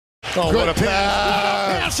Oh, Good what a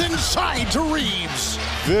pass. pass inside to Reeves.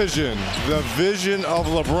 Vision, the vision of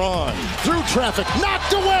LeBron. Through traffic,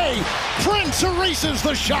 knocked away. Prince erases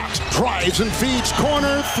the shot. Drives and feeds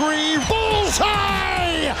corner three.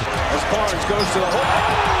 Bullseye! As Barnes goes to the hole.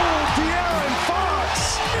 Oh, De'Aaron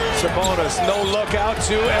Fox! Sabonis, no look out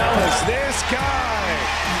to Ellis. This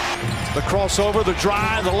guy. The crossover, the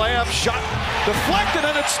drive, the layup, shot deflected,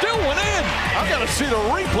 and it still went in. I've got to see the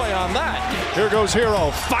replay on that. Here goes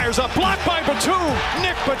Hero, fires up, blocked by Batum.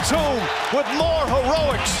 Nick Batum with more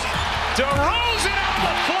heroics. DeRozan on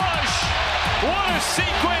the flush. What a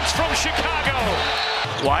sequence from Chicago.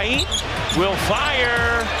 White will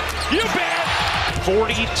fire. You bet.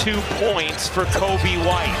 42 points for Kobe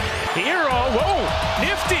White. Hero, whoa,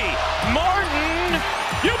 nifty. Martin,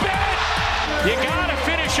 you bet. You gotta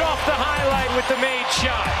finish off the highlight with the made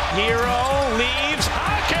shot. Hero leaves.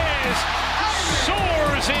 Hawkins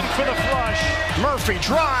soars in for the flush. Murphy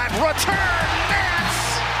drive, return, Nets.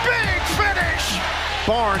 Big finish.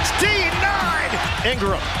 Barnes denied.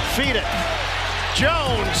 Ingram, feed it.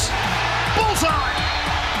 Jones, bullseye.